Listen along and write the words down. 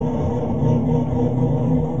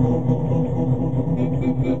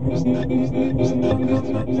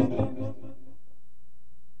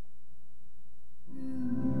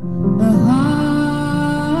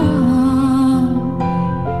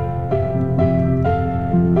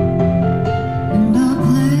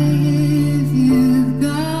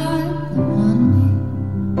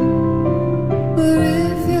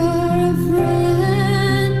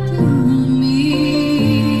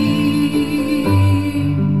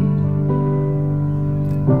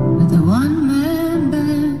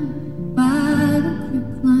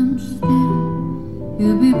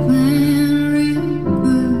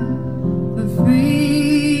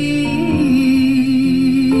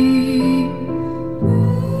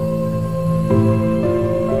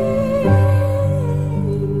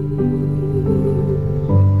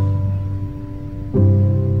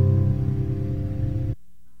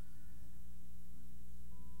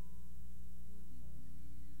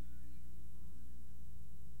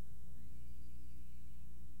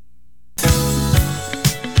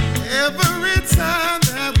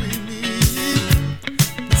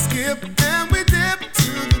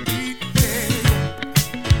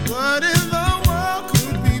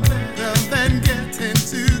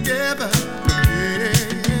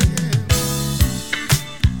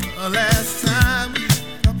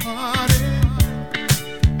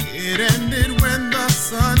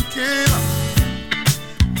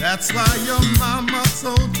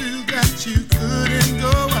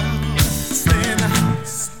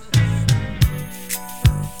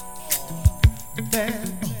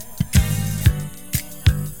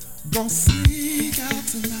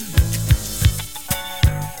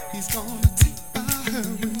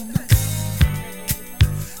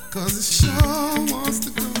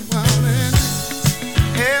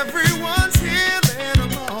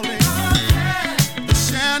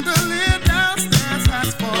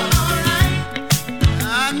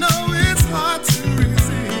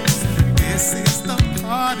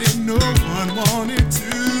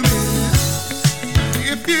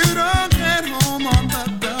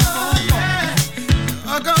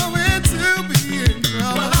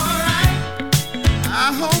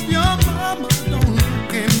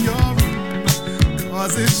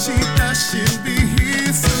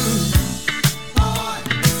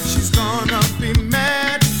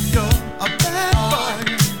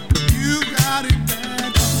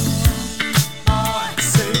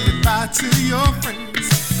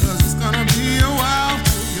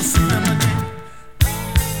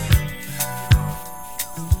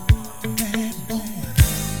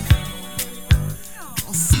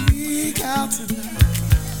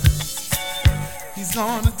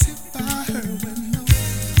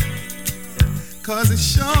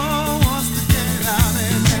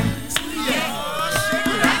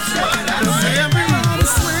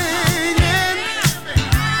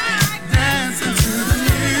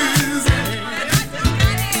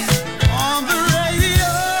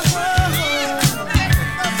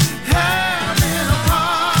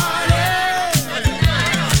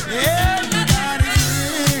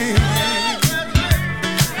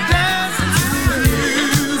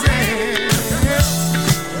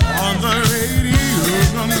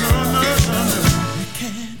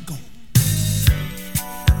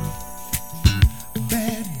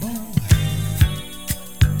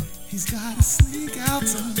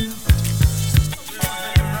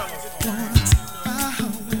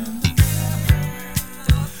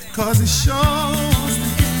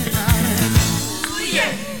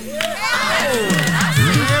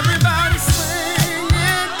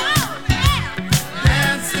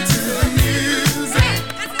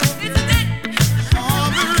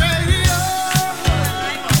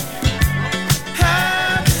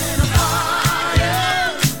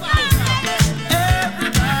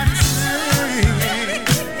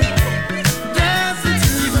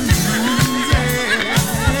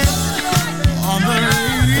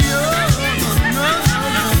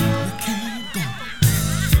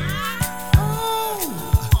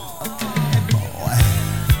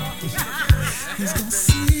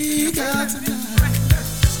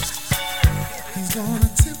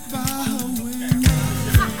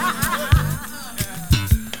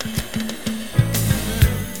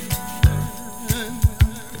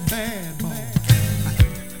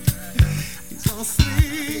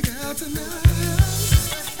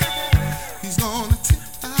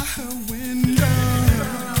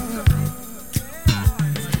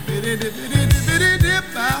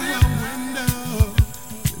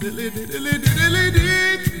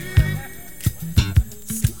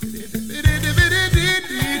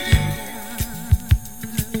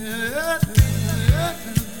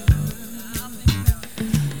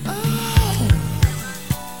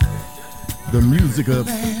The music of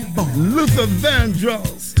Luther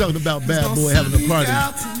Vandross talking about Bad Boy having a party.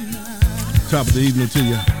 Top of the evening to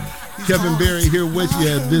you. Kevin Berry here with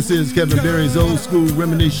you. This is Kevin Berry's Old School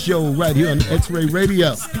Reminisce Show right here on X-Ray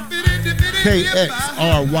Radio.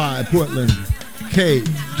 KXRY Portland, KQACHD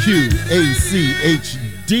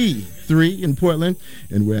 3 in Portland,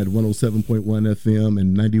 and we're at 107.1 FM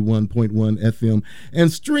and 91.1 FM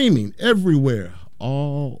and streaming everywhere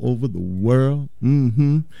all over the world at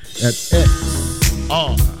XRAY.FM.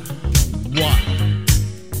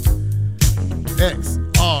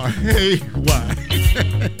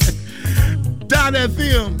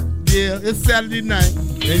 Yeah, it's Saturday night,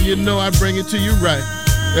 and you know I bring it to you right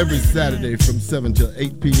every Saturday from 7 to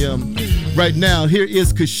 8 p.m. Right now, here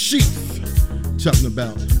is Kashif talking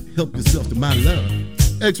about Help Yourself to My Love.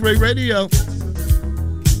 X-Ray Radio.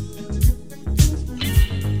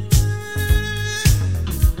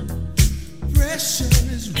 Pressure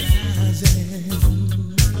is rising.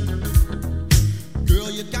 Girl,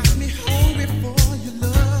 you got me hungry for your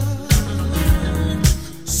love.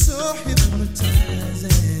 So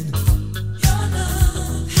hypnotizing. Your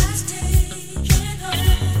love has taken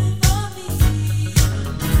over me.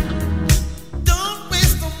 Don't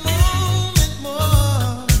waste a moment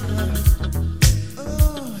more.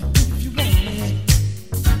 Oh, if you want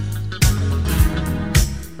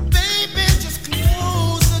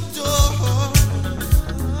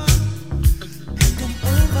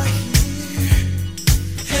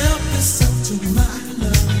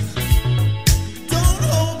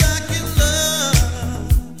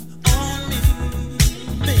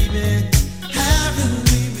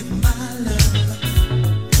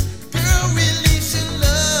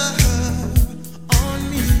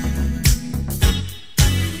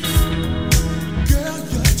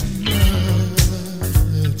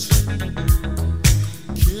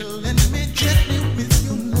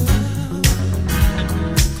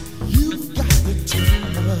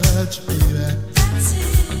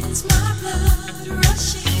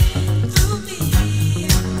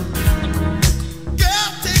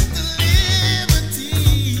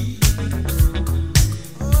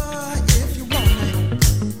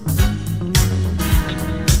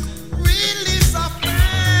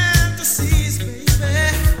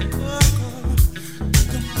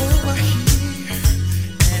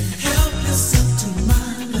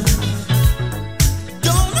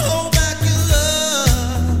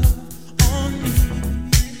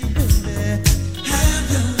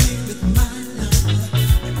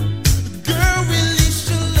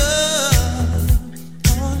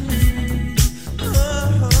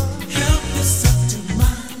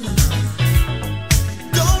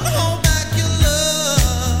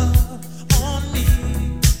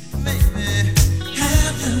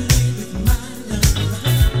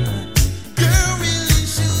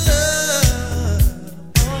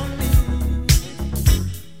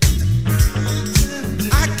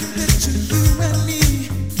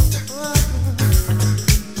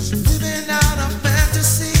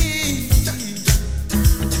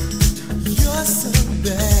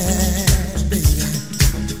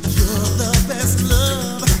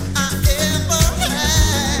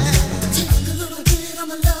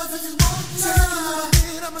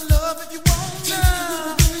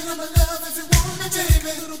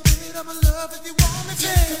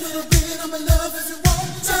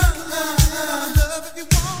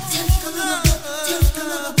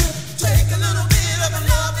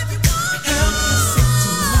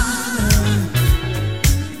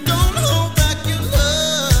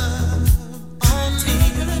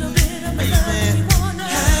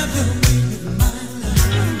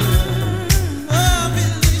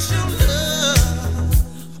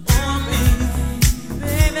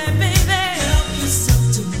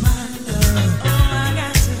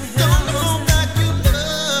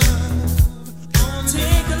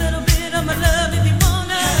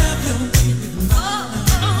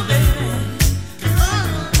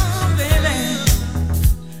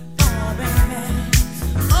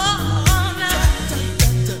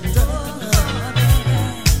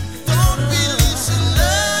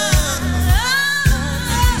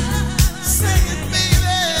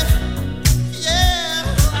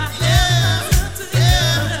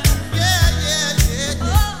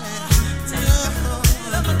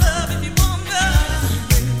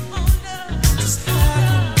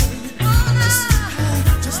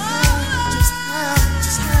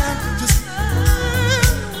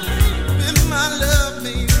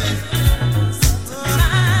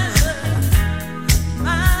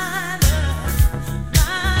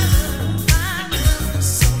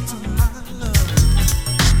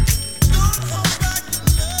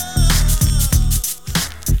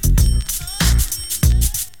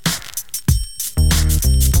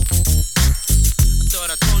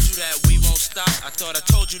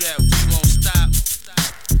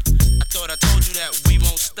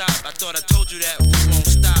I thought I told you that we won't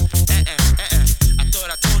stop. I thought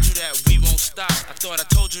I told you that we won't stop. I thought I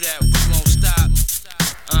told you that we won't stop.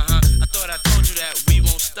 I thought I told you that we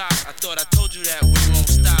won't stop. I thought I told you that we won't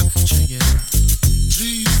stop. Check it out.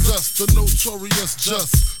 Jesus, the notorious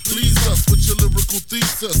just. Please us with your lyrical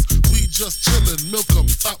thesis. We just chillin', milk 'em,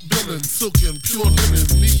 top billin', silkin', pure linen,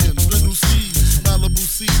 me and little seeds, Malibu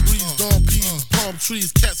sea breeze, dawn peas, palm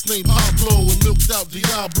trees, cats named Pablo and milked out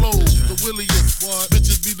Diablo. The williest,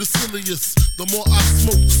 bitches be the silliest. The more I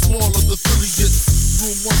smoke, the smaller the silly gets.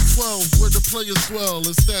 Room 112, where the players dwell,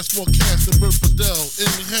 and stash more cash than Bert Fidel.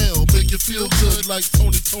 Inhale, make you feel good like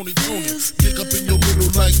Tony. Kick up in your middle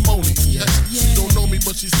like Moni. Yeah. She don't know me,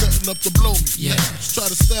 but she's setting up to blow me. Yeah. Try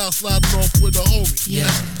to style sliding off with a homie. Yeah.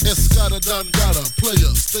 Escada Dangada,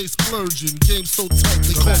 player, stay splurging. Game so tight,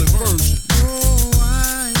 they call it version. Oh,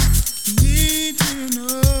 I need to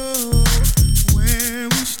know where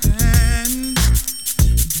we stand.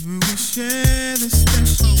 Do we share the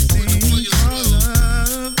special thing called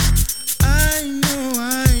love? I know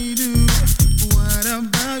I do. What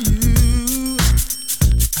about you?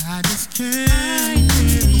 I just can't.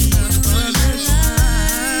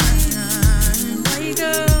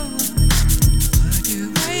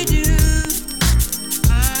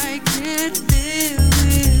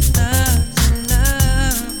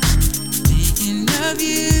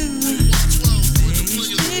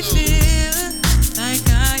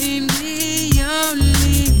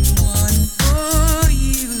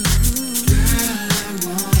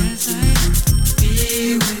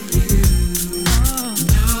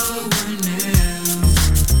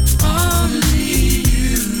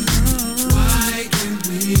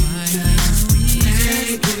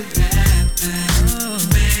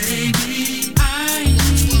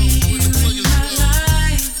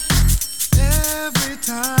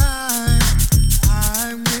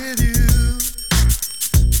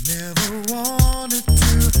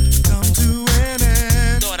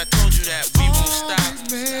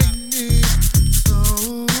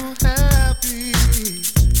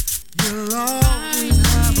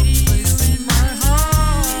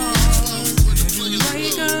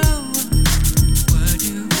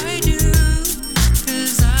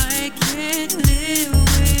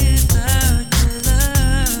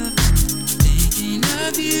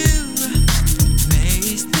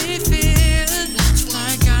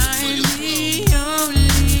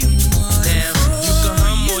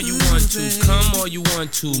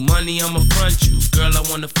 Money, I'ma front you. Girl, I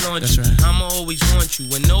wanna flaunt you. Right. I'ma always want you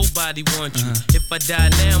when nobody wants you. If I die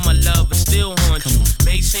now, my love will still haunt you.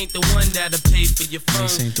 Mace ain't the one that'll pay for your phone.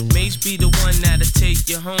 Mace be the one that'll take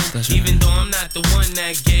you home. Even though I'm not the one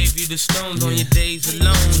that gave you the stones on your days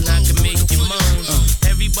alone, I can make you moan.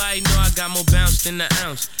 Everybody know I got more bounce than an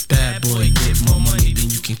ounce. Bad boy, get more money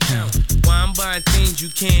than you can count. Why I'm buying things you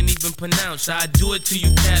can't even pronounce. I do it to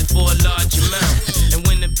you, cat, for a large amount. And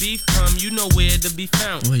when the beef come, you know where to be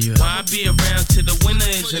found. Why I be around till the winner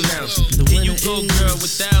is announced? Here you go, girl,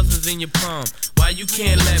 with thousands in your palm. Why you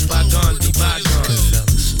can't let bygones be bygones?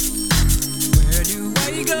 Where do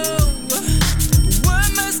I go?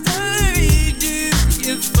 What must I do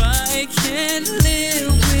if I can't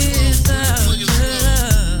live without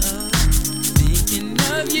love? Thinking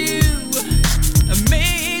of you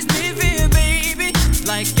amaze me, feel, baby,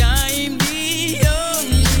 like I'm the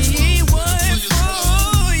only one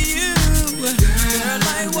for you. Girl,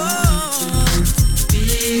 I want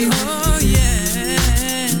be oh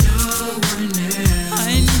yeah. No one else.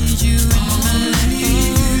 I need you in my life,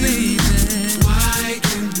 oh, baby. Why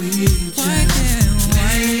can't we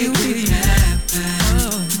make it happen?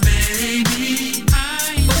 Oh, baby,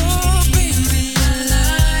 oh, baby,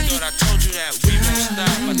 I thought I told you that we won't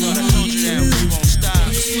stop. I thought I told you that we won't stop.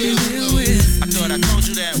 I thought I told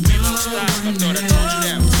you that we won't stop. I thought I told you that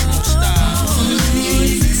we won't stop. I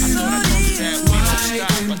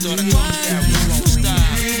thought I told you that we won't stop.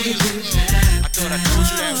 I thought I told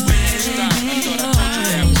you that we won't stop. I thought I told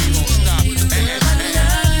you that we won't stop.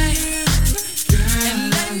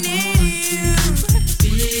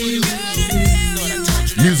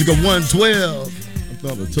 Music of 112. I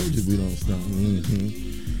thought I told you we don't stop.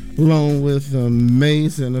 Along with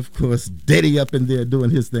Mace and, of course, Diddy up in there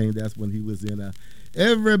doing his thing. That's when he was in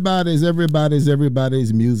everybody's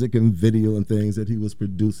music and video and things that he was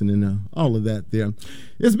producing and all of that there.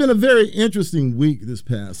 It's been a very interesting week this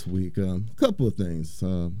past week. A couple of things.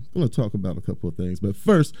 I'm going to talk about a couple of things. But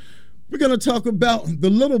first, we're going to talk about the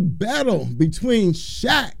little battle between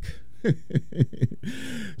Shaq,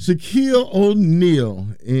 Shaquille O'Neal,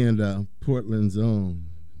 and Portland's own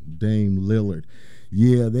Dame Lillard.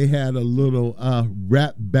 Yeah, they had a little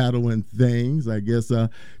rap battle and things. I guess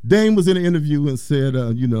Dame was in an interview and said,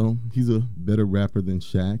 he's a better rapper than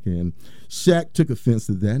Shaq. And Shaq took offense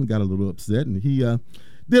to that and got a little upset. And he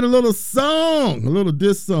did a little song, a little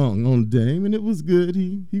diss song on Dame, and it was good.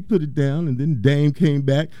 He put it down, and then Dame came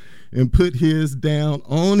back and put his down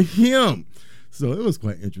on him. So it was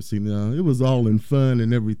quite interesting. It was all in fun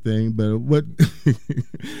and everything, but what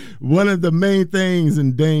one of the main things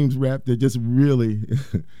in Dame's rap that just really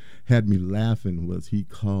had me laughing was he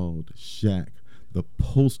called Shaq the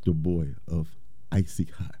poster boy of Icy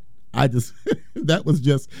Hot. That was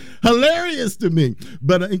just hilarious to me.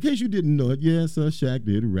 But in case you didn't know it, yes, Shaq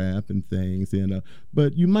did rap and things,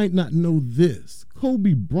 but you might not know this.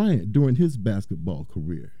 Kobe Bryant, during his basketball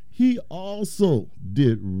career, he also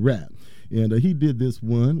did rap. And he did this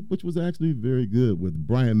one, which was actually very good, with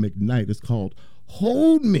Brian McKnight. It's called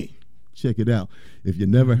Hold Me. Check it out. If you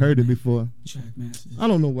never heard it before, I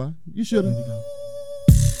don't know why. You should have.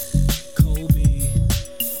 Kobe,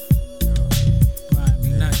 Brian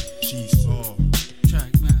McKnight,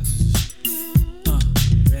 Trackmasters,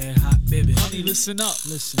 Red Hot Baby. Honey, listen up,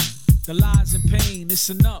 listen. The lies and pain, it's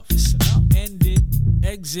enough. End it,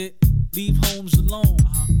 exit, leave homes alone.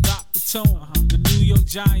 Drop the tone. The New York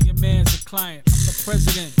Giant man's a client. I'm the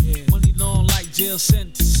president. Money long like jail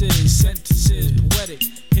sentences. Poetic.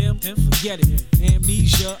 Him, forget it.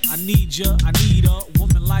 Amnesia, I need ya. I need a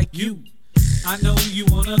woman like you. I know you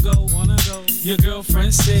wanna go. Your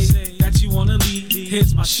girlfriend say that you wanna leave.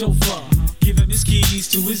 Here's my chauffeur. Give him his keys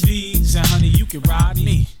to his V's, and honey, you can ride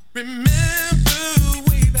me. Remember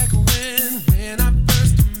way back when I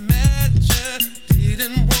first met ya,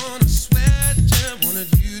 didn't wanna sweat ya, wanted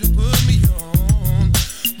you to put me on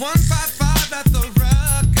 155 at the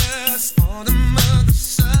Ruckus. All the mother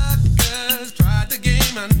suckers tried the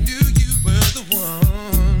game, I knew you were the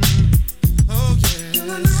one. Oh yeah. I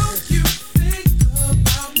know you think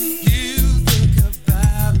about me. You think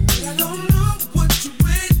about me. I don't know what you're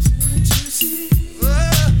waiting to see.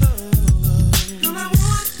 Girl, I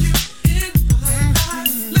want you in my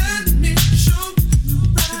life. Let me show you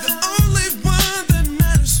right. You're the only one that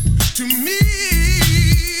matters to me.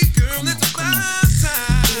 Girl, it's about time.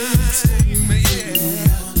 Yeah.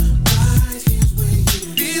 Right here's where you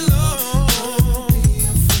belong. Don't be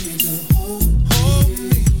afraid to hold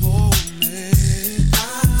me.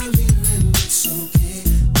 I'm here and it's okay.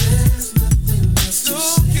 There's nothing else to say.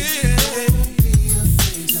 Don't be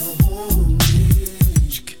afraid to hold me.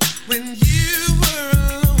 When you were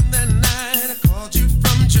alone that night, I called you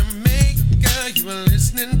from Jamaica. You were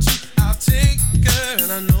listening to I'll Take Her,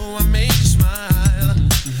 and I know I made you smile.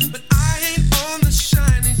 But I ain't on the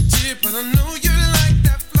shiny tip, but I know you like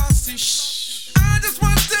that flossy shh. I just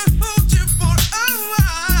want to hold you for a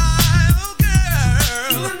while,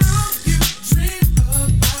 girl. I know you dream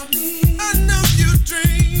about me. I know you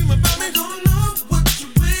dream about me. I don't know what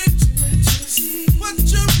you're waiting to see. What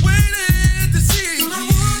you're waiting to see. I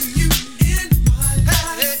want you in my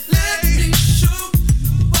life. Let me show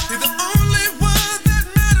you why. You're the only one that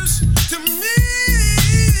matters to me.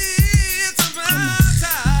 It's about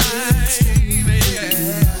time, yeah.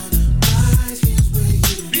 Right here's where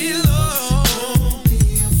you belong. Don't be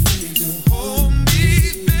afraid to hold me,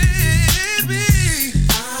 baby.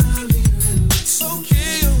 I'm here and it's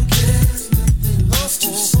okay. There's nothing else to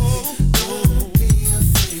say. Don't be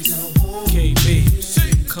afraid to hold me. KB,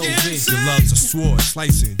 Kobe. Your love's a sword,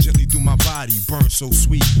 slicing gently through my body, burns so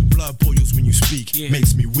sweet. Blood boils when you speak,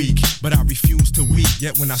 makes me weak, but I refuse to weep.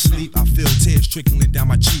 Yet when I sleep, I feel tears trickling down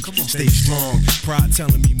my cheek. Stay strong, pride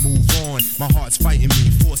telling me move on. My heart's fighting me,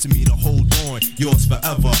 forcing me to hold on. Yours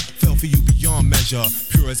forever, fell for you beyond measure,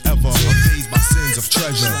 pure as ever, unfazed by sins of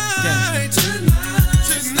treasure.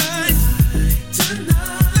 Tonight,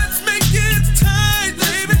 let's make it tight,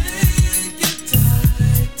 baby.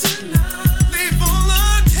 Leave all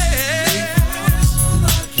our cares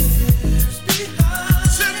behind.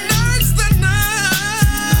 Tonight's the night.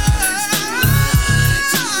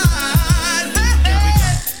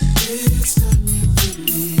 It's time you put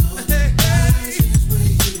me on. Here's where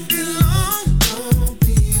you belong. Don't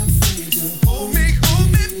be afraid to hold me,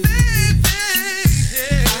 baby.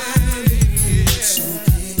 It's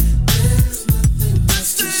okay. There's nothing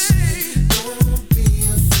else to say. Don't be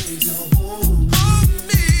afraid to hold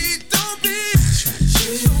me. Don't be afraid.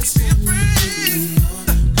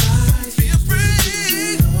 Don't be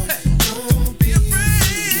afraid. Don't be afraid.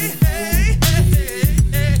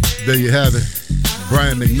 There you have it.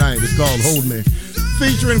 Brian McKnight. It's called Hold Me.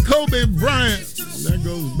 Featuring Kobe Bryant. That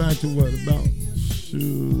goes back to what, about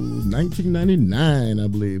 1999, I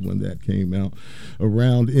believe, when that came out,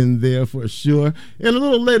 around in there for sure. And a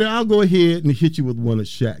little later, I'll go ahead and hit you with one of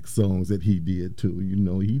Shaq's songs that he did too. You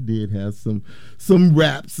know, he did have some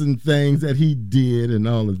raps and things that he did and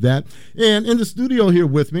all of that. And in the studio here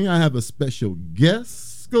with me, I have a special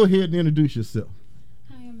guest. Go ahead and introduce yourself.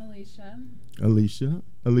 Hi, I'm Alicia.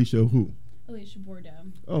 Alicia who? Alicia Bordeaux.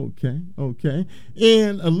 Okay.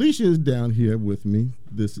 And Alicia is down here with me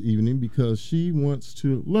this evening because she wants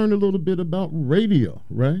to learn a little bit about radio,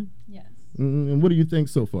 right? Yes. And what do you think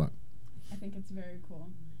so far? I think it's very cool.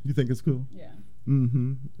 You think it's cool? Yeah.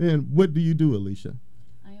 Mm-hmm. And what do you do, Alicia?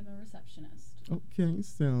 I am a receptionist. Okay,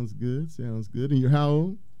 sounds good. And you're how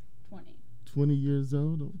old? 20. 20 years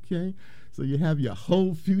old, okay. So you have your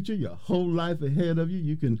whole future, your whole life ahead of you.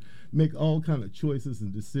 You can make all kind of choices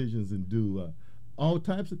and decisions and do all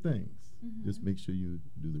types of things. Mm-hmm. Just make sure you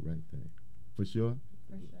do the right thing. For sure?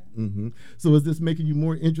 For sure. Mm-hmm. So is this making you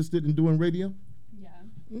more interested in doing radio? Yeah.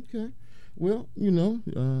 Okay. Well, you know,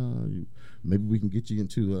 maybe we can get you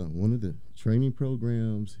into one of the training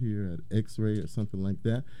programs here at X-Ray or something like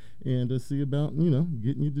that and see about, you know,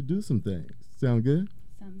 getting you to do some things. Sound good?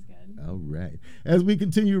 Sounds good. All right. As we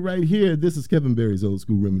continue right here, this is Kevin Berry's Old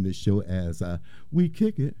School Reminisce Show as we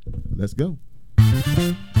kick it. Let's go. What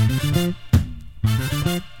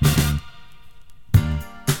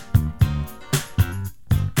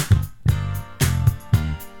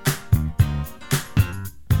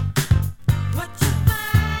to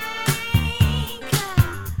find?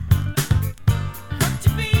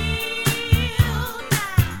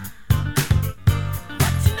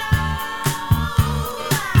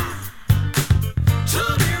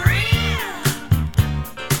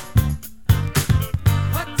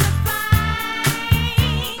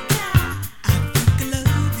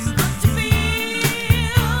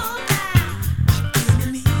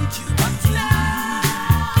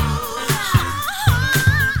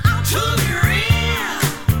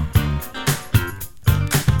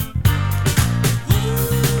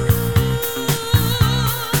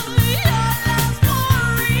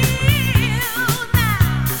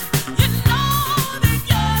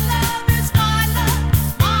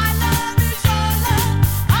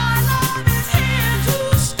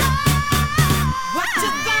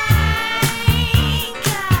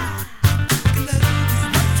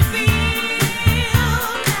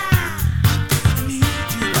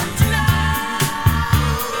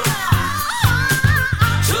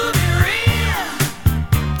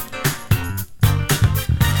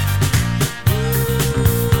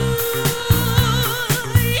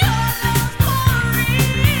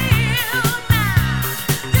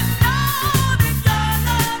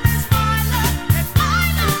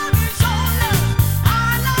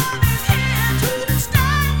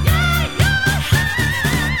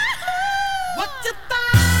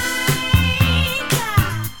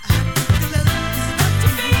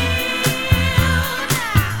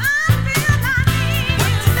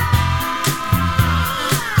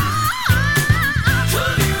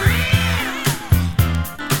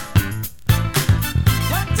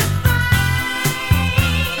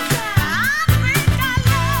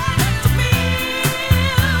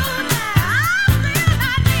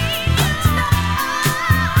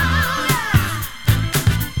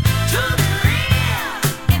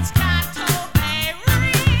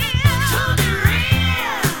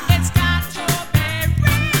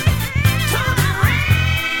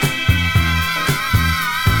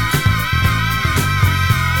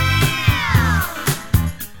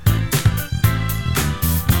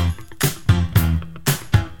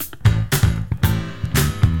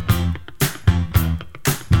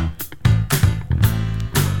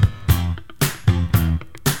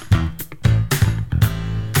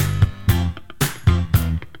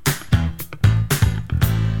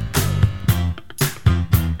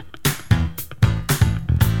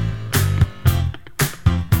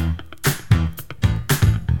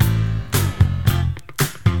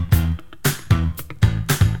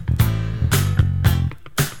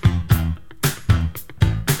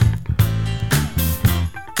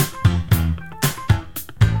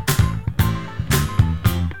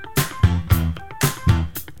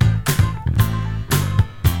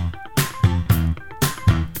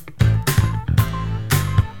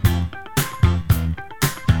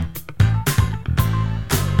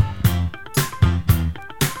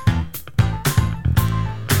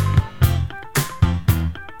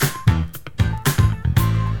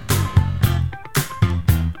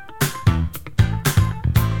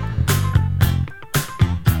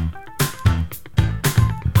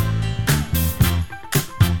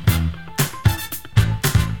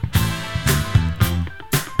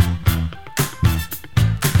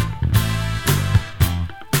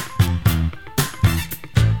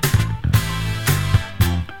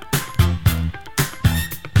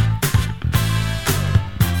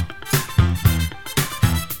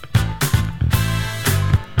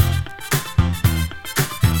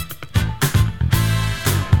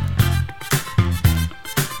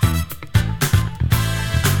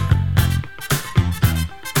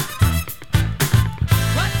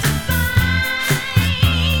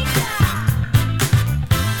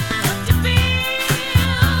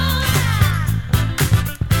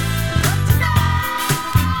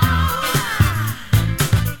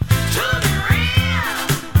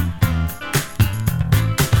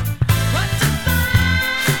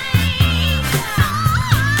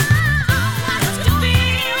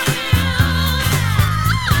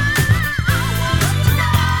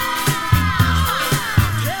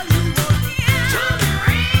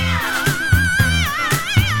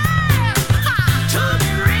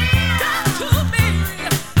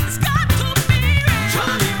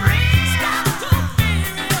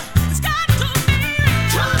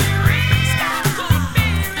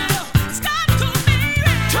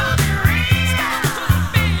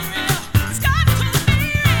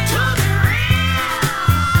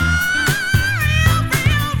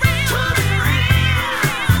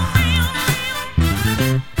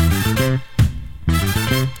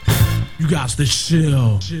 got to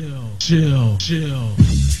chill, chill, chill, chill.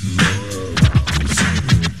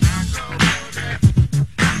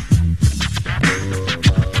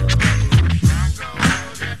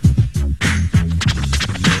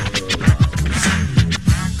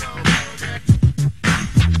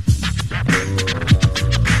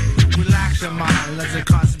 Relax your mind, let it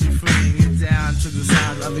constantly free. Get down to the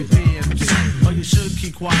sound of the PMG. Or you should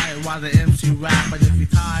keep quiet while the MC rap. But if you're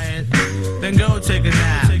tired, then go take a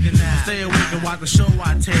nap. Stay awake and watch the show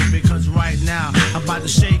I take. Because right now, I'm about to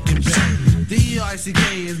shake and bake.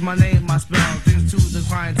 D-E-R-I-C-K is my name, my spell. Things to the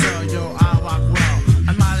clientele, yo, I rock well.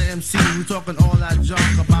 I'm not an MC, we talking all that junk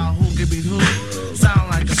about who can beat who. Sound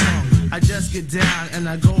like a song. I just get down and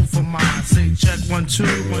I go for mine. Say check 1, 2,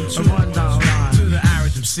 1, 2, run down line. To the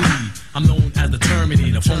average MC, I'm known as the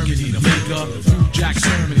Terminator, funky leader, maker, New Jack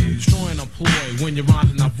Terminator, destroying a ploy when you're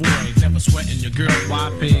rhyming a void. Never sweating your girl,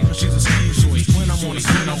 why pay? Cause she's a skeezoid. When I'm on the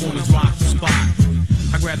scene, I always rock the spot.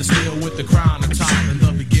 I grab the steel with the crown on top in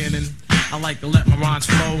the beginning. I like to let my rhymes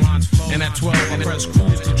flow, and at 12 I press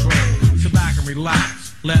cruise control. Sit back and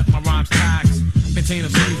relax, let my rhymes tax. Maintain a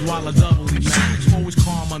breeze while I doubly max. Always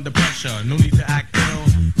calm under pressure, no need to act ill.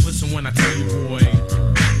 Listen when I tell you, boy,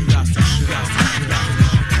 you got to shit, got to shit.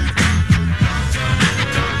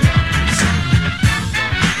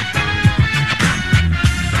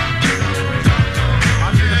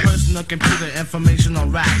 Computer information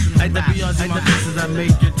on rap. Like the BRZ, my pieces that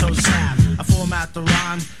make your toes snap. I format the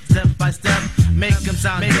rhyme step by step, make them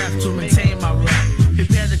sound deaf to maintain my rep.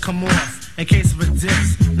 Prepare to come off in case of a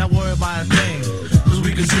diss. Not worry about a thing, cause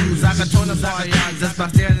we can choose. I can turn the party on just by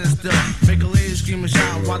standing still. Make a lady scream and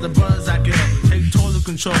shout while the brothers I kill. Take total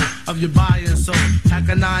control of your body and soul. Pack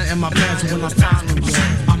a 9 in my pants when it's time to go.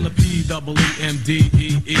 I'm the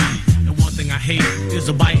P-E-E-M-D-E-E. And one thing I hate is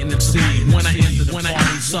a bite in the seed. When I enter the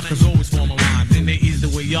party, suckers always form a line. Then they ease the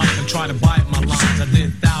way up and try to bite my lines. I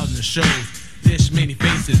did thousands of shows, dish many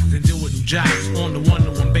faces, and deal with new jacks on the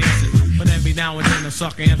one-to-one basis. But every now and then a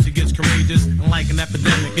sucker MC gets courageous, and like an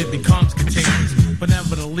epidemic, it becomes contagious. But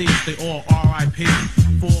nevertheless, they all R.I.P.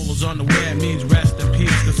 For all those unaware means rest in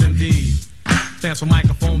peace, cause indeed stands for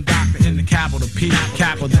microphone doctor in the capital P,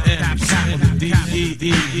 capital M, capital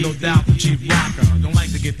D-E-E. No doubt the chief rocker. Don't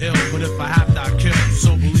like to get ill, but if I have to, I'll kill.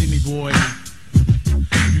 So believe me, boy,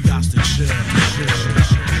 you got to chill, chill, chill,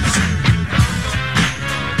 chill.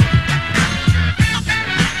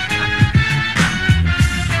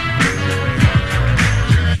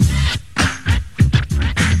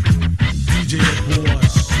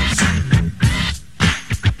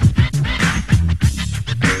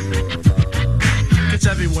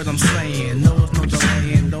 What I'm saying, no, it's no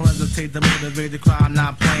delaying. Don't hesitate to motivate the crowd. I'm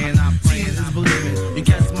not playing, seeing is believing. You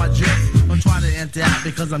catch my drift, don't try to interact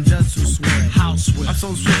because I'm just too swift. How swift? I'm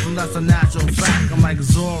so swift and that's a natural fact. I'm like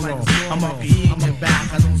Zorro, I'm up eating your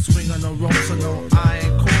back. I don't swing on no ropes or no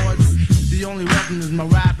iron cords. The only weapon is my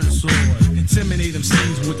rapping sword. Intimidate them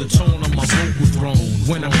scenes with the tone of my vocal throne.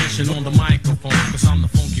 When I'm pushing on the microphone, cause I'm the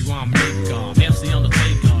funky rhyme maker. MC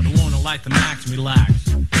Undertaker, the one who like to max relax.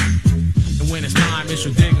 And when it's time, it's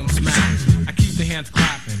your dig 'em smacks. I keep the hands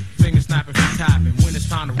clapping, fingers snapping, feet tapping. When it's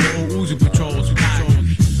time to roll, Uzi patrols, you patrol.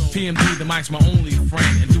 PMD, the mic's my only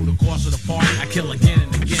friend. And through the course of the party, I kill again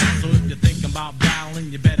and again. So if you're thinking about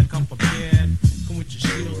battling, you better come prepared. Come with your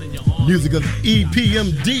shield and your arms. Music of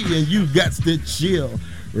EPMD, and you got to chill.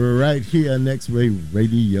 Right here, Next Ray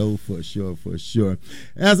Radio, for sure, for sure.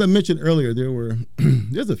 As I mentioned earlier,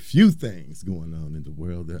 there's a few things going on in the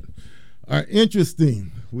world that are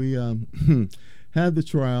interesting. We had the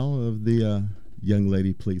trial of the young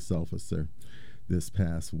lady police officer this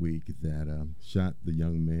past week that shot the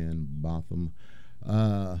young man Botham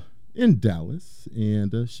in Dallas,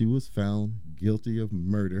 and she was found guilty of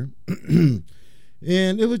murder. And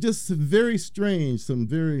it was just very strange, some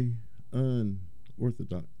very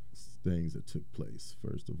unorthodox things that took place.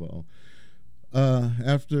 First of all,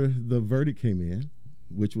 after the verdict came in,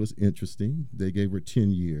 which was interesting, they gave her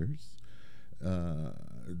 10 years.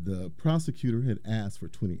 The prosecutor had asked for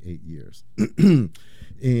 28 years.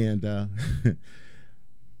 And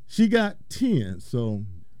she got 10. So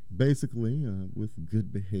basically, with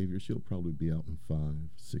good behavior, she'll probably be out in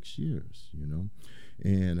 5-6 years, you know.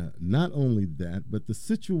 And not only that, but the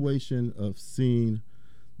situation of seeing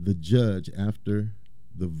the judge after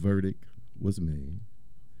the verdict was made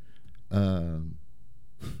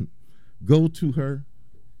go to her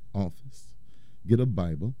office, get a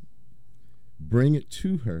Bible, bring it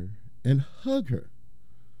to her, and hug her.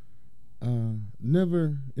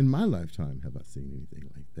 Never in my lifetime have I seen anything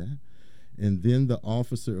like that. And then the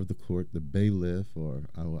officer of the court, the bailiff, or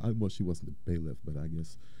well, she wasn't the bailiff, but I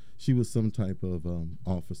guess she was some type of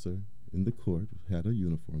officer in the court, had a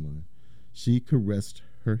uniform on. She caressed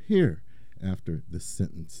her hair after the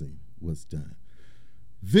sentencing was done.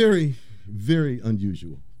 Very, very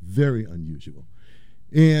unusual. Very unusual.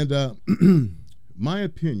 And my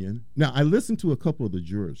opinion, now I listened to a couple of the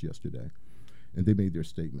jurors yesterday, and they made their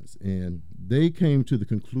statements, and they came to the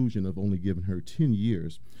conclusion of only giving her 10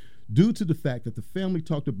 years due to the fact that the family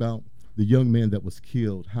talked about the young man that was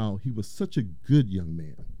killed, how he was such a good young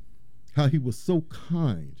man, how he was so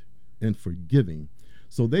kind and forgiving.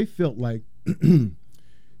 So they felt like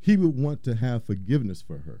he would want to have forgiveness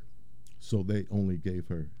for her. So they only gave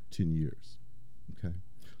her 10 years. Okay.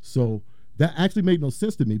 So that actually made no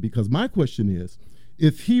sense to me, because my question is,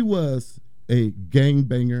 if he was a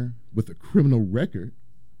gangbanger with a criminal record,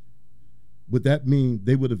 would that mean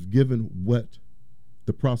they would have given what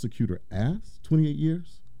the prosecutor asked, 28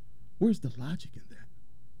 years? Where's the logic in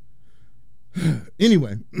that?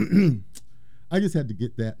 Anyway, I just had to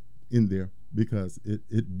get that in there because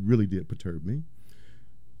it really did perturb me.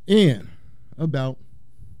 And about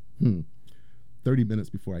 30 minutes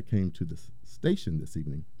before I came to the station this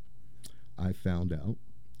evening, I found out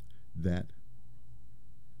that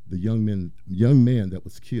the young man that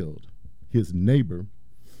was killed, his neighbor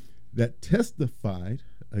that testified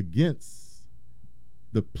against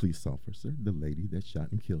the police officer, the lady that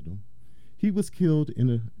shot and killed him, he was killed in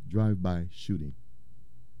a drive-by shooting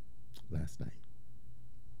last night.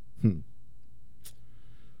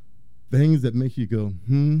 Things that make you go,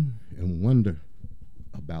 and wonder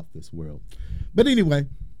about this world. But anyway,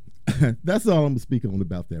 that's all I'm going to speak on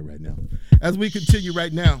about that right now. As we continue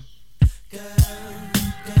right now,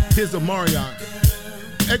 here's Omarion,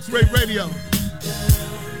 X-Ray Radio.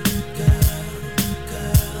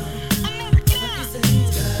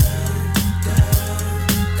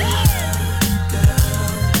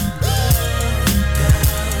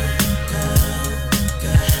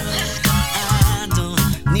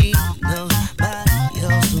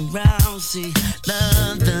 See,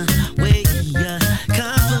 love the way you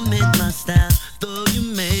compliment my style, though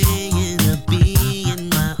you may end up being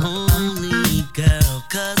my only girl.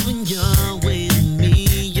 'Cause when you're with me,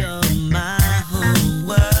 you're my whole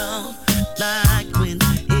world. Like when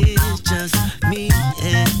it's just me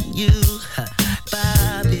and you,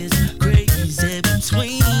 vibe is crazy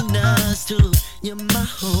between us two. You're my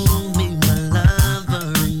homie, my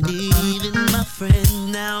lover, and even my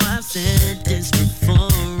friend. Now I've said this before,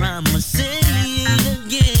 I'ma say it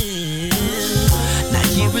again. Now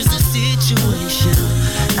here is the situation.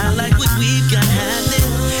 I like what we've got happening,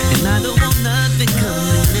 and I don't want nothing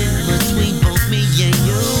coming in between both me and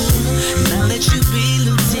you. And I'll let you be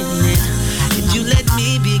lieutenant if you let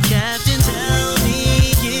me be captain. Tell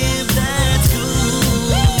me if that's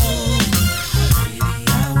cool.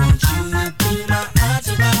 I want you to be my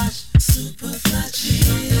entourage, super fly chick,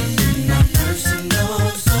 my personal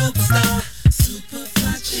superstar, super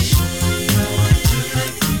fly chick. I want you to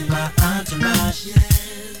be my entourage, yeah.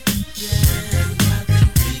 I think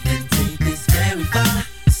we can take this very far,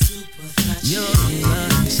 super fly chick. You're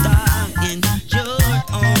a star in your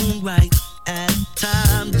own right. At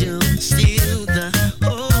times you steal the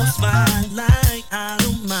whole spotlight. I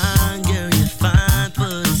don't mind, girl, you're fine.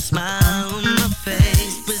 Put a smile on my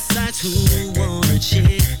face. Besides, who want a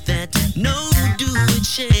chick that no do a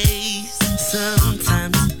chase?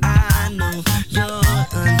 Sometimes I know you're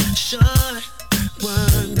unsure.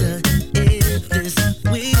 Wonder if this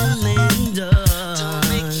will end up. Don't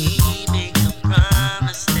make me make a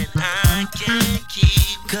promise that I can't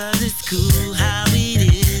keep. 'Cause it's cool how it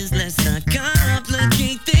is. Let's not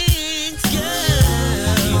complicate things,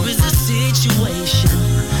 girl. Here is the situation.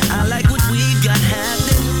 I like what we've got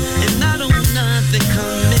happening, and I don't want nothing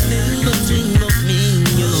coming in between both me and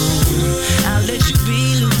you. I'll let you be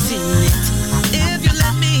lieutenant if you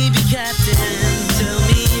let me be captain. Tell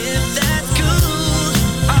me if that's cool.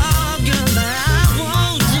 Oh, girl, I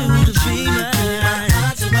want you to be my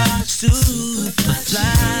super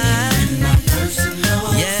fly.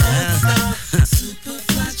 Yeah. Super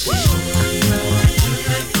fly chick.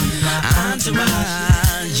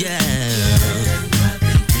 Entourage, yeah.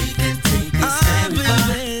 Oh,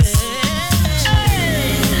 baby.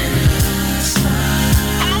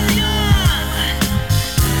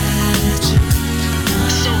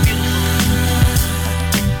 So beautiful.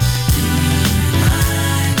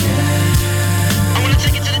 I wanna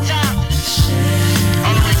take it to the top.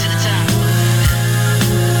 All the way to the top.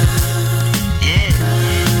 Yeah.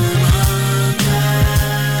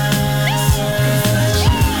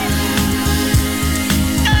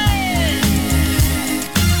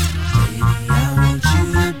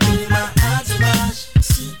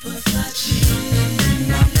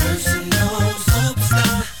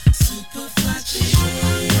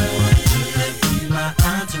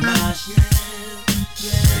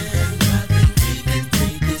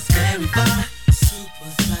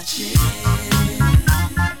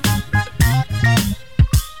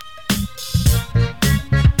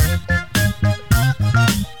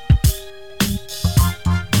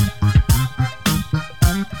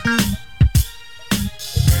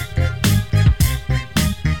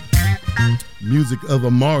 music of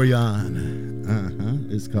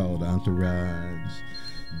Omarion. It's called Entourage.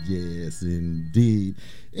 Yes, indeed.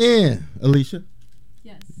 And Alicia?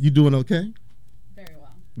 Yes. You doing okay? Very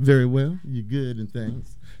well. Very well. You good and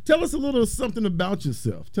things. Tell us a little something about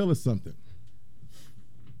yourself. Tell us something.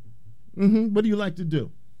 What do you like to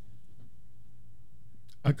do?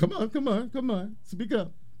 Come on. Speak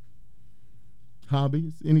up.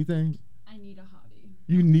 Hobbies? Anything? I need a hobby.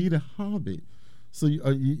 You need a hobby. So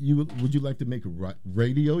would you like to make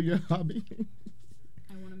radio your hobby? I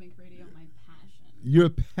want to make radio my passion. Your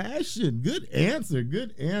passion. Good answer.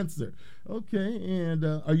 Okay, and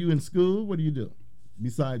are you in school? What do you do?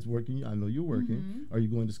 Besides working, I know you're working. Are you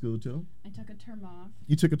going to school too? I took a term off.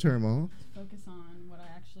 You took a term off? Focus on what I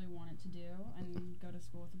actually wanted to do and go to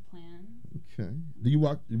school with a plan. Okay. Do you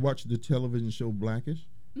watch the television show Blackish?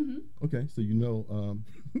 Okay, so you know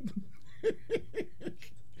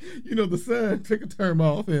you know the son took a term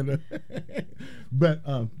off, and but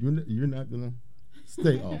you're not gonna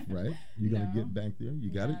stay off, right? You're gonna get back there. You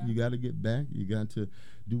got to get back. You got to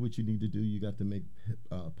do what you need to do. You got to make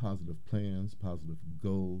positive plans, positive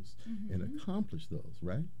goals, and accomplish those,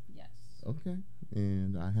 right? Yes. Okay,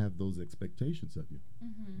 and I have those expectations of you,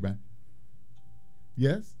 right?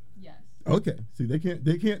 Yes. Yes. Okay. See, they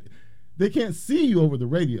can't see you over the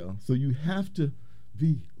radio, so you have to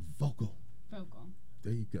be vocal.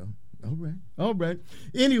 There you go. All right.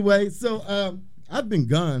 Anyway, so I've been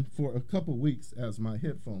gone for a couple weeks as my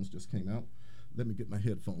headphones just came out. Let me get my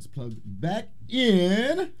headphones plugged back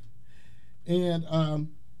in. And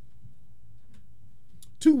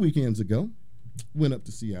 2 weekends ago, went up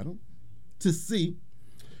to Seattle to see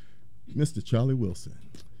Mr. Charlie Wilson.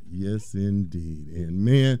 Yes, indeed. And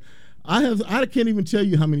man, I can't even tell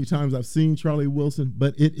you how many times I've seen Charlie Wilson,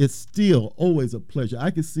 but it is still always a pleasure. I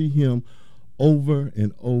can see him over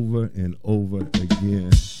and over and over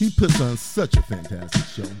again. He puts on such a fantastic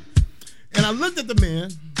show. And I looked at the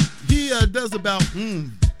man. He does about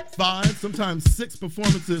 5, sometimes 6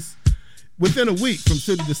 performances within a week from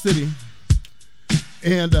city to city.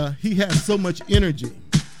 And he has so much energy.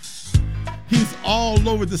 He's all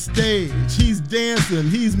over the stage. He's dancing.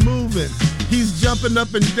 He's moving. He's jumping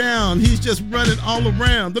up and down. He's just running all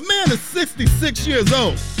around. The man is 66 years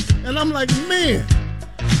old. And I'm like, man,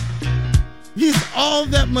 he's all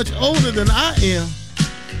that much older than I am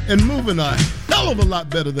and moving a hell of a lot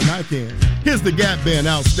better than I can. Here's the Gap Band,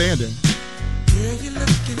 Outstanding. Girl, you're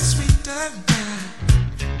looking sweet tonight.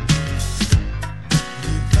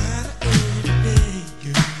 You got everything,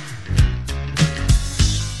 girl.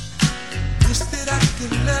 Wish that I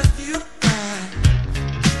could love you right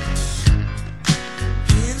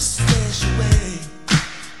in a special way.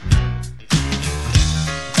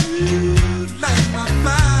 You light my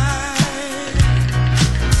mind.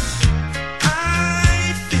 I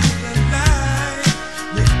feel alive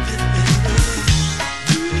with you, baby.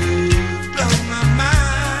 You blow my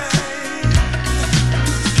mind.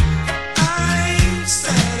 I'm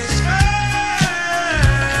satisfied.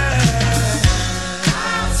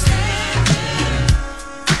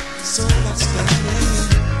 So outstanding.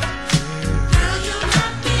 Girl, you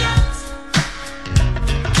knock me out.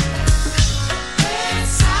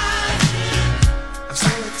 Inside me.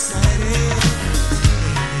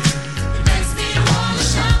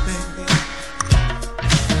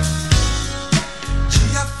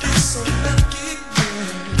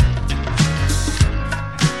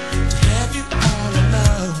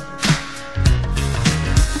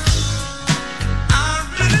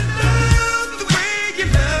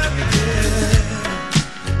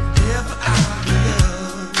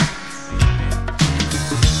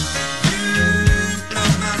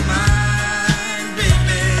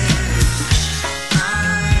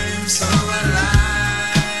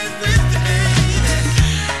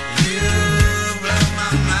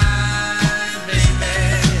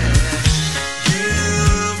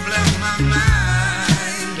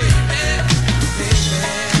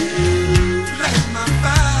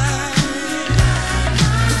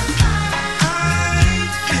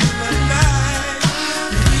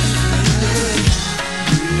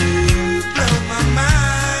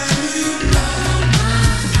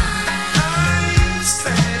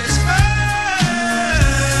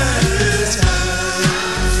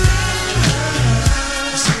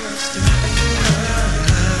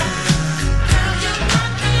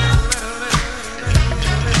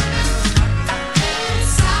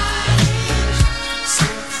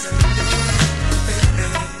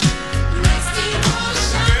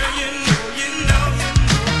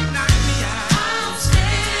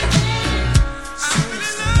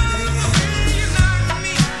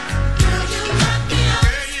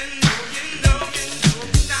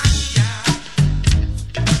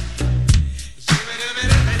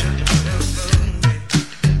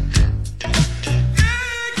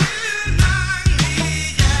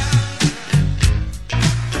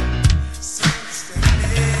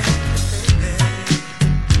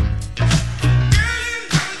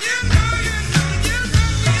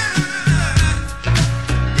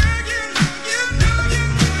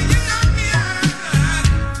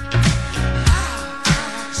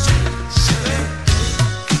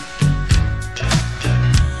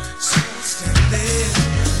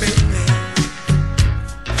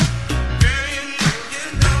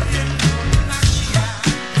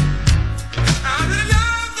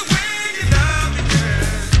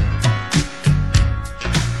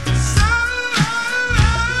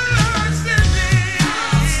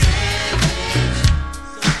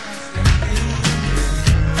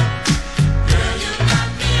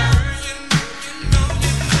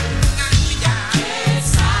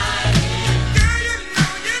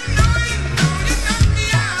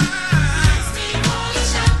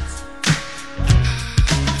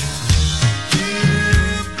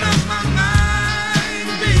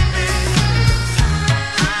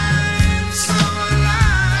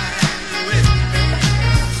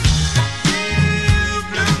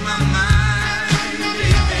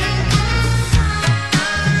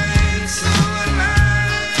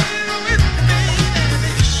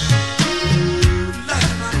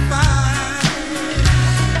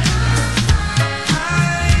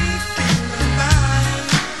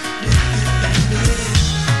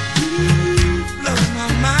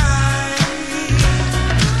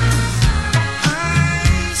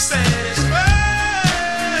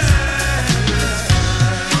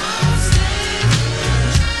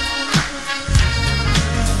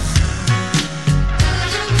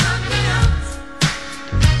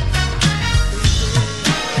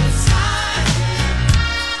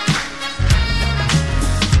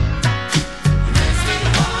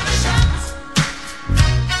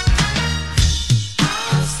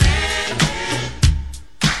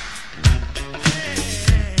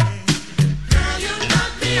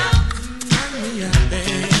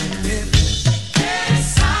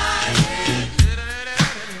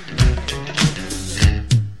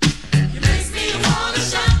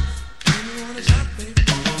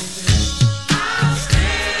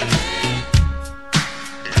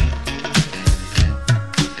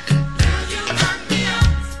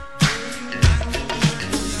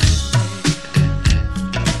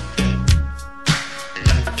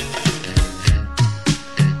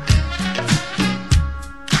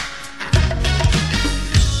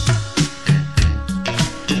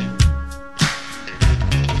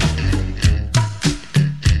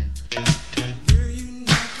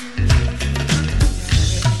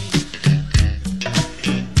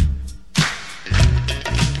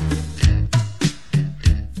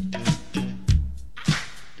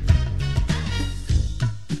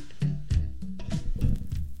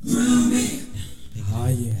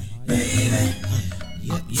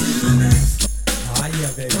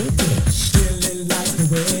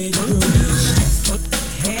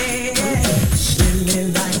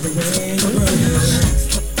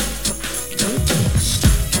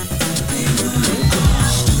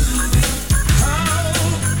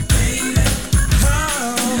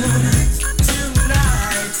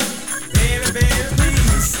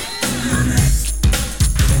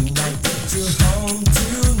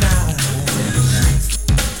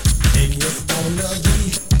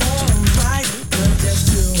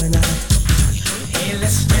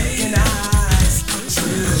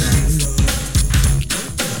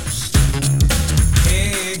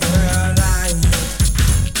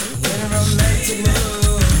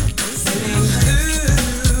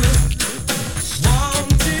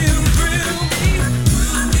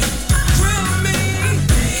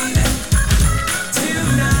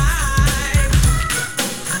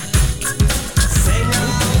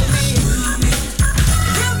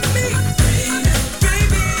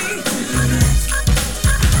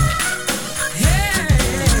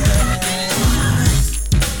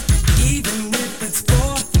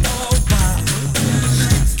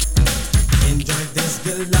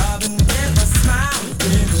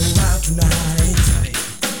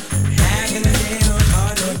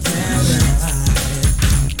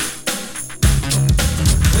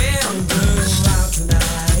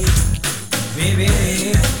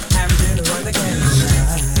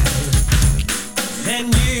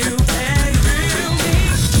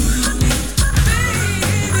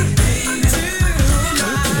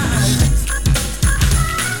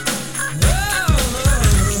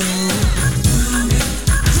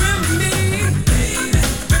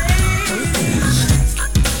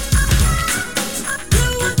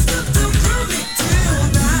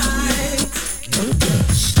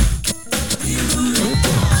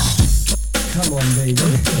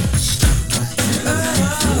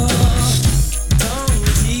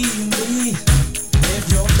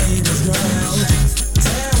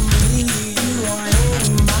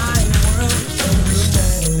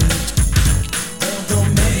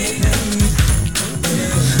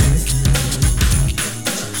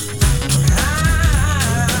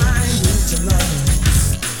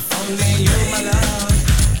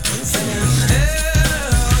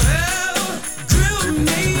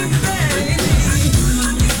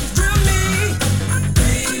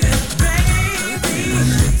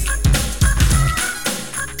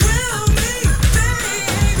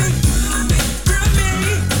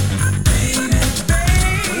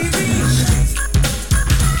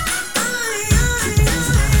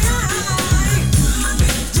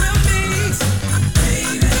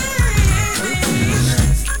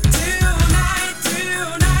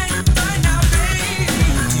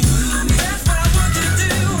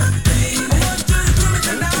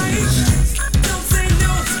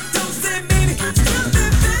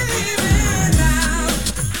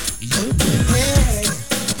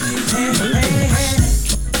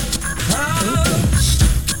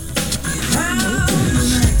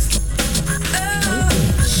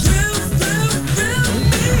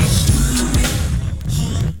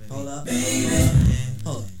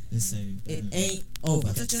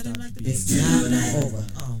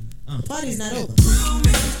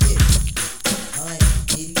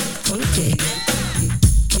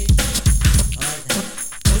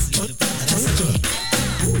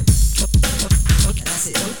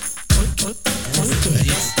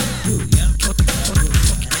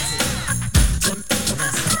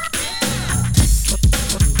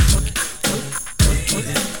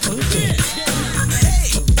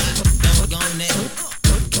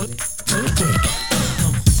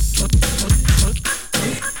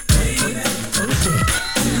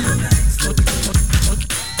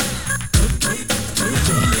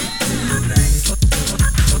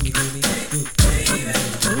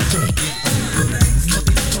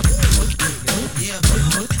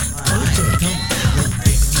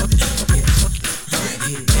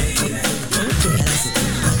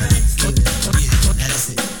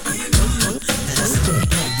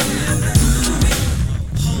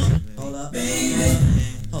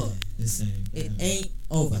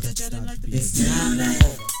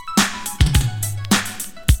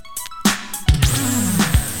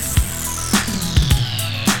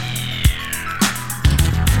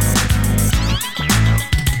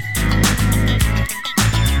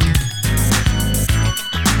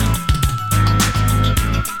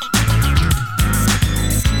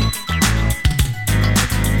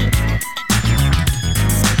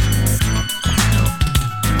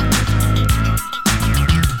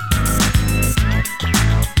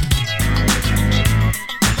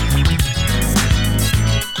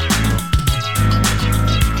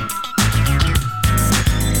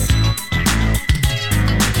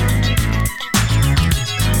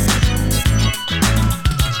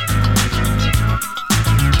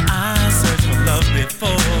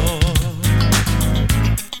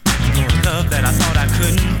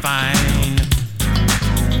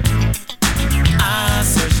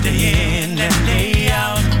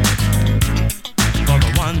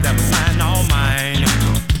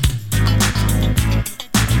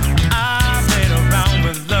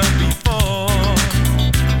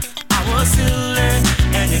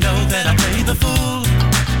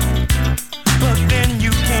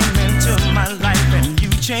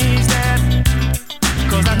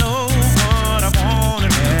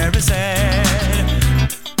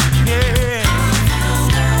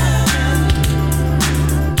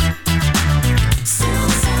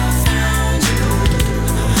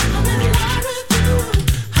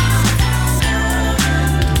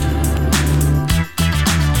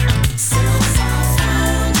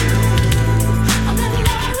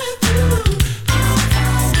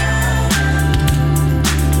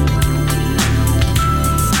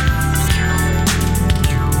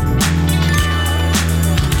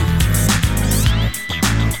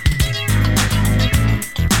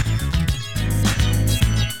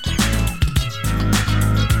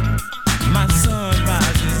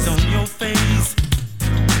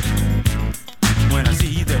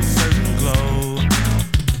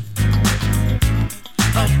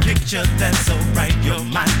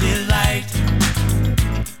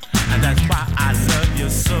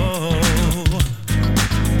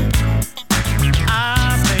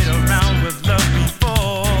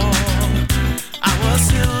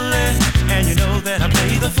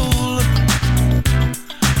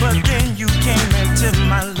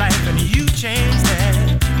 Changed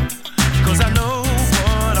that, 'cause I know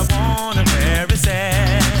what I want and where it's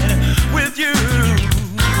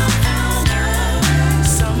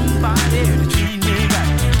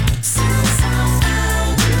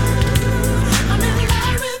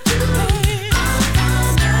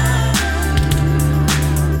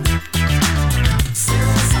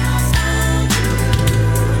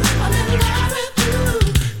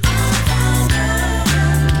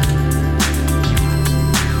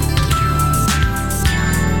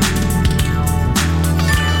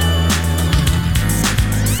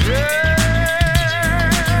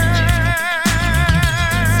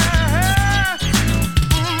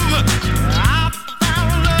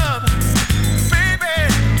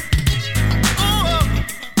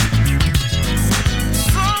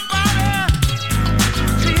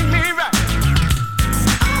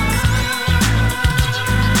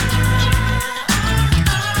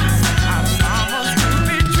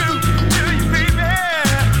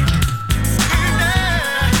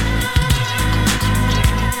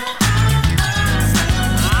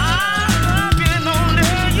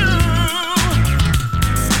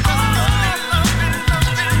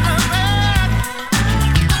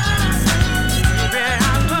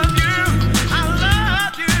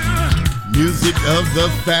music of the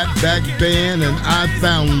Fatback Band, and I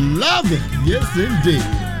Found Loving. Yes, indeed.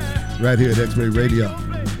 Right here at X-Ray Radio,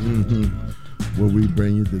 where we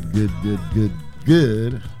bring you the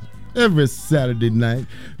good every Saturday night.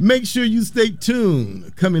 Make sure you stay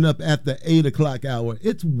tuned. Coming up at the 8 o'clock hour,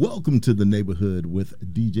 it's Welcome to the Neighborhood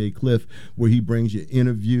with DJ Cliff, where he brings you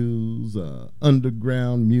interviews,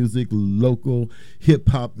 underground music, local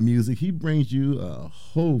hip-hop music. He brings you a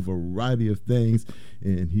whole variety of things,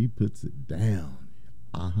 and he puts it down.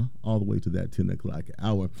 All the way to that 10 o'clock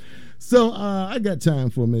hour. So I got time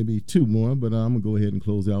for maybe two more, but I'm going to go ahead and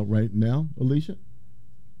close out right now. Alicia,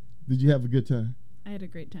 did you have a good time? I had a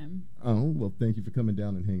great time. Oh, well, thank you for coming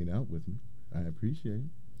down and hanging out with me. I appreciate it.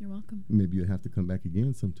 You're welcome. Maybe you'll have to come back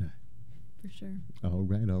again sometime. For sure. All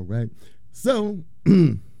right. So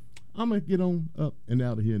I'm going to get on up and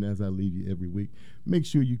out of here, and as I leave you every week, make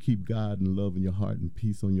sure you keep God and love in your heart and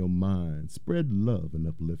peace on your mind. Spread love and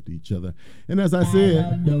uplift each other. And as I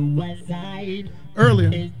said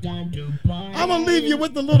earlier, I'm going to leave you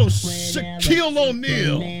with a little Shaquille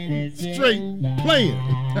O'Neal straight playing.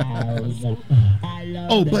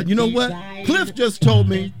 Oh, but you know what? Cliff just told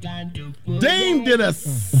me Dame did a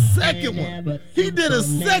second one. He did a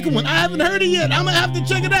second one. I haven't heard it yet. I'm going to have to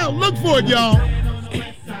check it out. Look for it, y'all.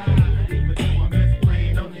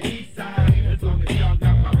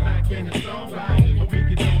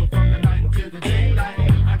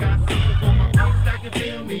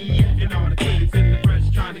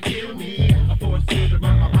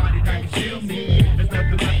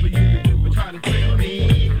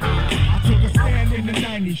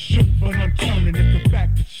 Shook, but I'm turning. It's a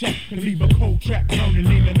fact to check. To leave a cold track burning,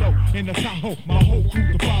 leaning low in the Tahoe. My whole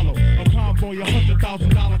crew to follow. A convoy,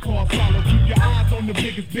 $100,000 car follow. Keep your eyes on the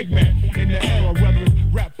biggest big man in the era. Whether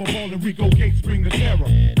it's rap or ball and Rico Gates bring the terror.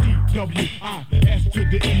 DWIS to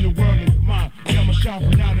the end. The world is mine. And I'ma shine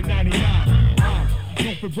from 9 to 99.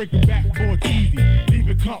 Don't for breaking back, boy, it's easy. Leave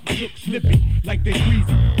it comp, shook, slippy, like they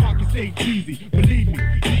greasy. Pockets ain't cheesy, believe me.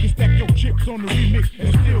 You can stack your chips on the remix and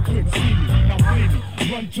still couldn't see me. Now flee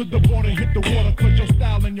me, run to the border, hit the water, cause your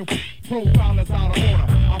style and your profile is out of order.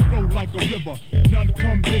 I flow like a river, none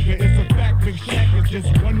come bigger. It's a fact, Big Shaq is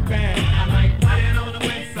just one bag. I like playing on the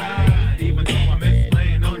west side, even though I miss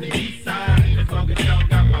playing on the east side. As long as y'all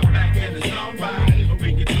got my back and it's alright, but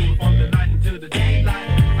we can do it from the night until the daylight.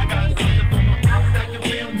 I got something for my pops that can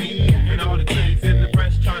feel me, and all the critics in the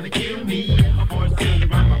press trying to kill me. A voice still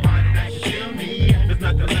around my body that can shield me. There's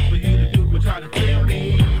nothing left for you to do but try to kill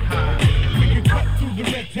me. We can cut through the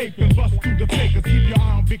red tape and bust through the fakers. Keep your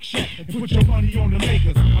eye on Big Shaq and put your money on the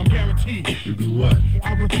Lakers. I'm guaranteed to do what?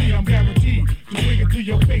 I repeat, I'm guaranteed to bring it to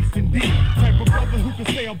your face indeed. Type of brother who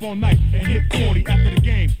can stay up all night and hit 40 after the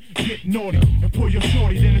game. Get naughty and pull your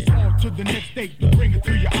shorty, then it's on to the next state to bring it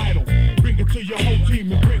to your idol. Bring it to your whole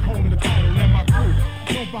team and bring home the title. And my crew,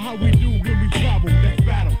 know for how we do when we travel. That's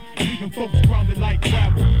battle, leaving folks grounded like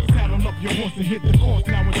gravel. Saddle up your horse and hit the course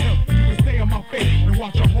now and then. You can stay on my face and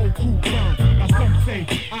watch a whole crew burn. Now some say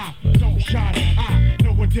I don't shine, I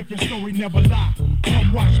know a different story, never lie.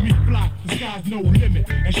 Come watch me fly, the sky's no limit,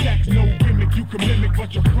 and Shaq's no gimmick. You can mimic,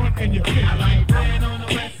 but your front and your finish. I like playing on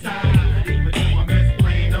the west side, even though I miss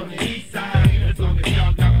playing on the east side. As long as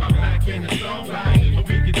y'all got my back and it's alright, but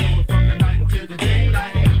we can do it from the night until the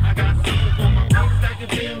daylight. I got something for my pops that can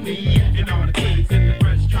feel me, and all the critics in the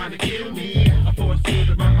press trying to kill me. A force shield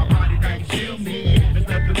around my body that can shield me. There's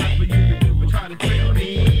nothing left for you to do but try to kill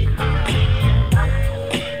me.